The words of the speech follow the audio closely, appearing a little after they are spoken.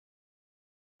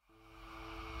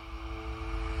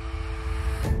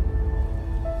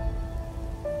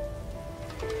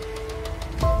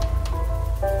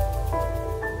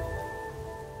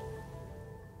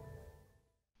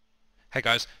Hey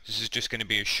guys, this is just going to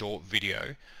be a short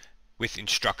video with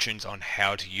instructions on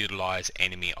how to utilize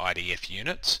enemy IDF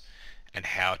units and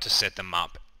how to set them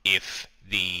up if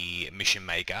the mission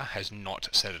maker has not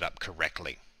set it up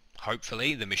correctly.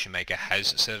 Hopefully the mission maker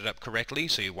has set it up correctly,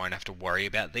 so you won't have to worry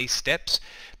about these steps,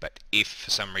 but if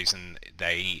for some reason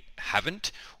they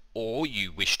haven't, or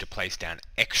you wish to place down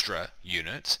extra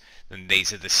units, then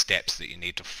these are the steps that you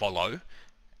need to follow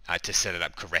to set it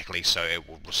up correctly so it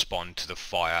will respond to the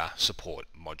fire support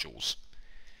modules.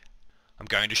 I'm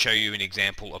going to show you an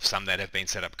example of some that have been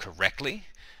set up correctly,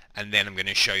 and then I'm going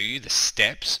to show you the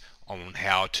steps on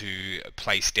how to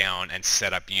place down and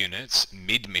set up units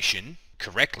mid-mission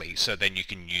correctly so then you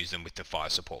can use them with the fire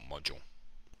support module.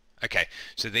 Okay,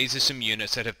 so these are some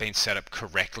units that have been set up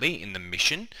correctly in the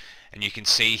mission, and you can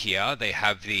see here they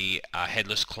have the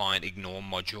headless client ignore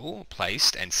module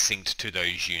placed and synced to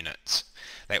those units.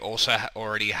 They also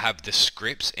already have the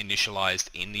scripts initialized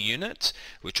in the units,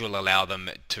 which will allow them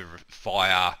to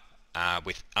fire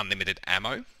with unlimited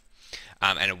ammo,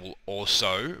 and it will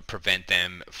also prevent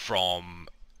them from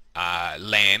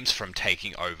lambs from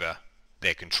taking over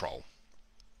their control.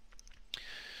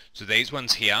 So these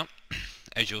ones here,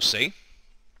 as you'll see,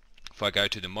 if I go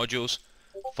to the modules,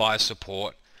 fire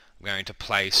support, I'm going to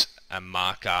place a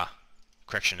marker,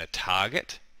 a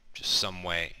target, just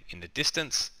somewhere in the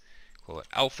distance, call it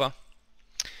alpha,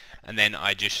 and then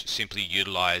I just simply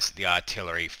utilize the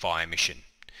artillery fire mission.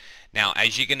 Now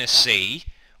as you're going to see,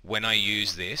 when I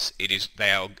use this,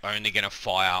 they are only going to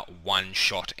fire one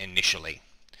shot initially.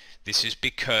 This is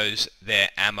because their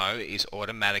ammo is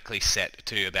automatically set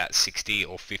to about 60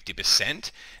 or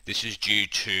 50%. This is due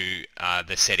to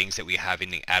the settings that we have in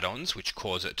the add-ons, which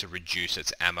cause it to reduce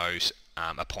its ammos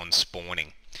upon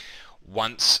spawning.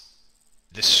 Once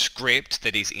the script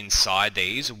that is inside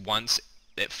these, once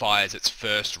it fires its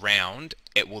first round,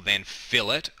 it will then fill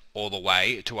it all the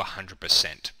way to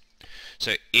 100%.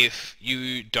 So if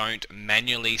you don't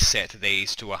manually set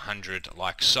these to 100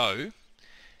 like so,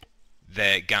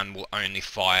 the gun will only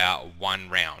fire one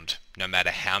round, no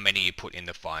matter how many you put in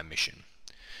the fire mission.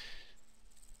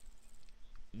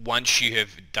 Once you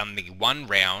have done the one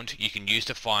round, you can use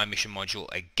the fire mission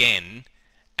module again,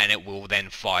 and it will then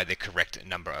fire the correct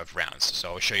number of rounds.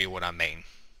 So I'll show you what I mean.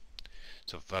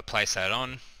 So if I place that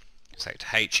on, select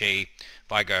HE, if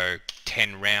I go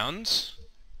 10 rounds,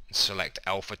 and select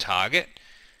alpha target,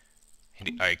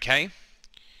 hit OK,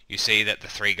 you see that the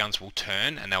three guns will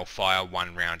turn and they'll fire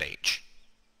one round each.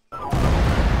 You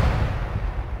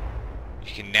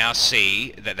can now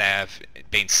see that they have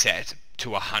been set to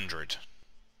 100.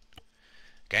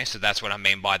 Okay, so that's what I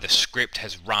mean by the script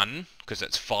has run, because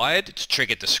it's fired, it's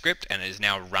triggered the script and it has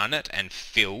now run it and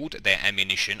filled their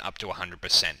ammunition up to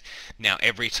 100%. Now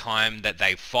every time that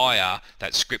they fire,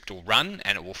 that script will run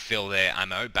and it will fill their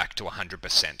ammo back to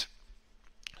 100%.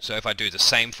 So if I do the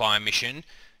same fire mission,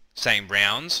 same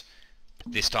rounds,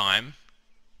 this time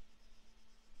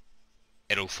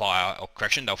it'll fire, or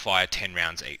correction, they'll fire 10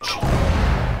 rounds each.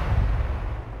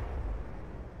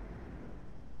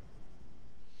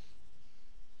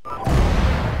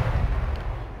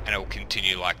 And it will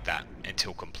continue like that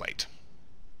until complete.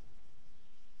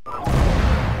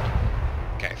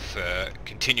 Okay, for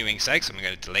continuing sakes, I'm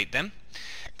going to delete them.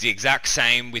 It's the exact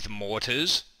same with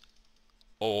mortars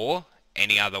or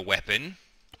any other weapon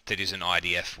that is an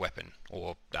IDF weapon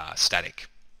or static.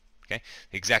 Okay,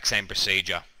 the exact same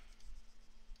procedure.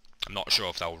 I'm not sure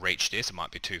if they'll reach this, it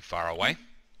might be too far away.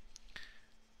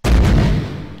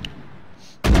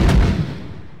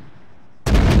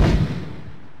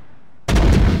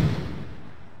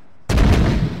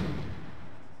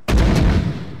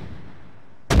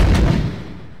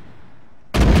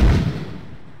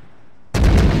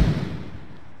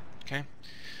 Okay,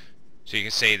 so you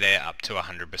can see they're up to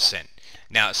 100%.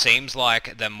 Now it seems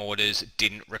like the mortars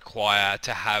didn't require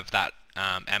to have that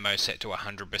ammo set to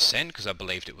 100% because I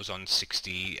believed it was on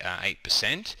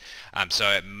 68%, so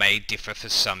it may differ for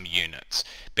some units.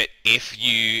 But if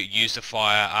you use the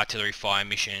artillery fire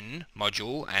mission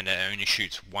module and it only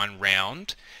shoots one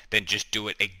round, then just do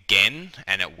it again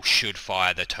and it should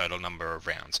fire the total number of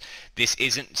rounds. This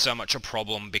isn't so much a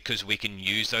problem because we can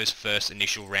use those first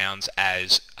initial rounds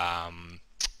as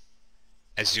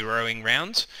zeroing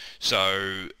rounds,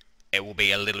 so it will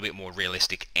be a little bit more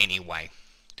realistic anyway.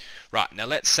 Right, now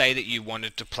let's say that you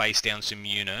wanted to place down some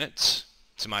units,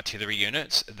 some artillery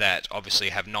units that obviously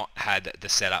have not had the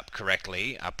setup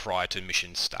correctly prior to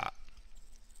mission start.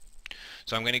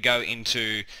 So I'm going to go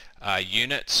into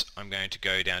units, I'm going to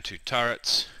go down to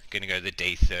turrets, I'm going to go to the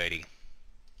D30.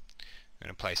 I'm going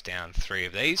to place down 3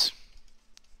 of these.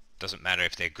 Doesn't matter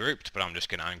if they're grouped, but I'm just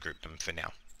going to ungroup them for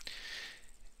now.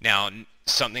 Now,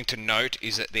 something to note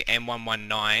is that the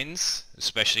M119s,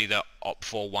 especially the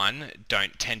OP41,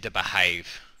 don't tend to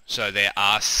behave. So there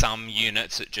are some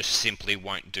units that just simply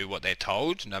won't do what they're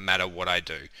told, no matter what I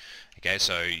do. Okay,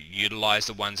 so utilize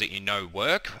the ones that you know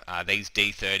work. These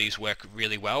D30s work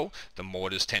really well. The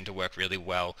mortars tend to work really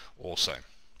well also.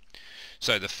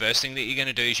 So the first thing that you're going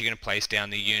to do is you're going to place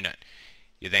down the unit.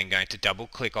 You're then going to double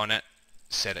click on it,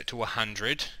 set it to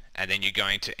 100, and then you're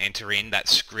going to enter in that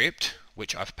script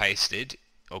which I've pasted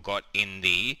or got in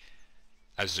the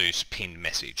Zeus pinned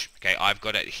message. Okay, I've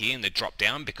got it here in the drop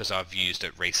down because I've used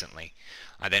it recently.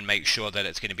 I then make sure that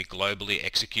it's going to be globally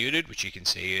executed, which you can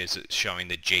see is showing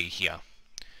the G here.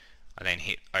 I then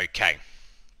hit OK.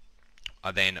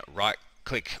 I then right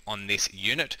click on this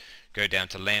unit, go down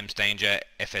to Lamb's Danger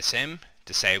FSM,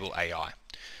 disable AI.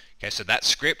 Okay, so that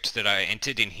script that I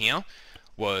entered in here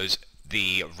was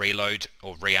the reload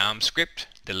or rearm script.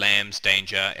 The Lamb's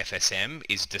Danger FSM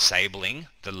is disabling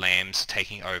the Lambs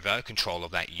taking over control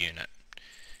of that unit.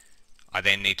 I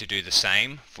then need to do the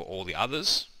same for all the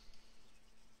others.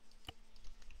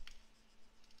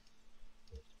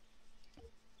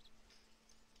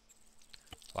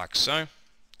 Like so.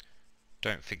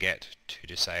 Don't forget to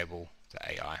disable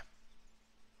the AI.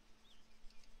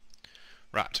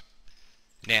 Right.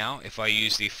 Now, if I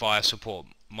use the fire support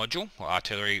module or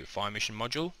artillery fire mission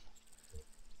module,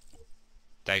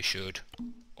 they should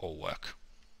all work.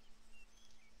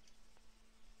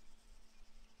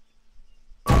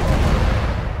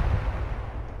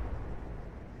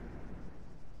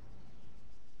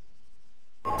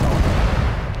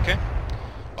 Okay,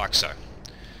 like so.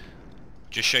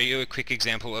 Just show you a quick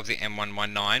example of the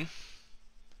M119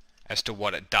 as to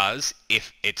what it does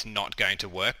if it's not going to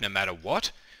work no matter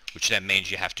what, which then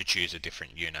means you have to choose a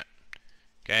different unit.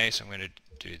 Okay, so I'm going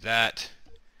to do that.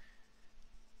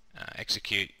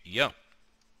 Execute, yep.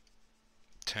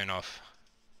 Turn off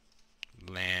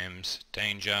Lamb's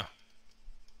Danger.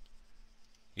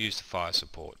 Use the fire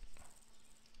support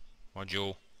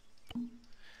module.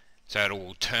 So it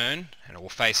will turn and it will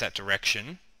face that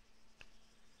direction,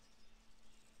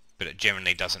 but it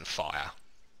generally doesn't fire.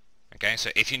 Okay, so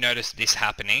if you notice this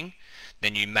happening,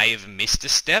 then you may have missed a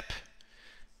step.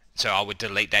 So I would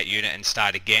delete that unit and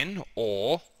start again,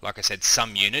 or like I said,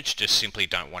 some units just simply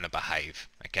don't want to behave.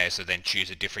 Okay, so then choose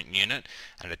a different unit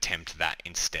and attempt that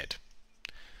instead.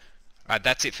 Alright,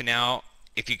 that's it for now.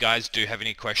 If you guys do have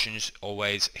any questions,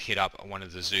 always hit up one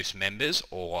of the Zeus members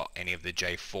or any of the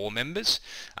J4 members.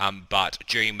 But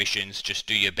during missions, just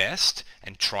do your best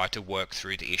and try to work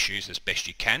through the issues as best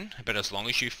you can. But as long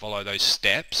as you follow those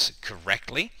steps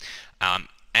correctly,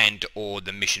 and or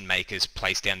the mission makers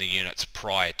place down the units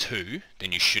prior to,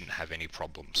 then you shouldn't have any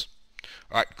problems.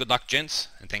 Alright, good luck gents,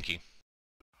 and thank you.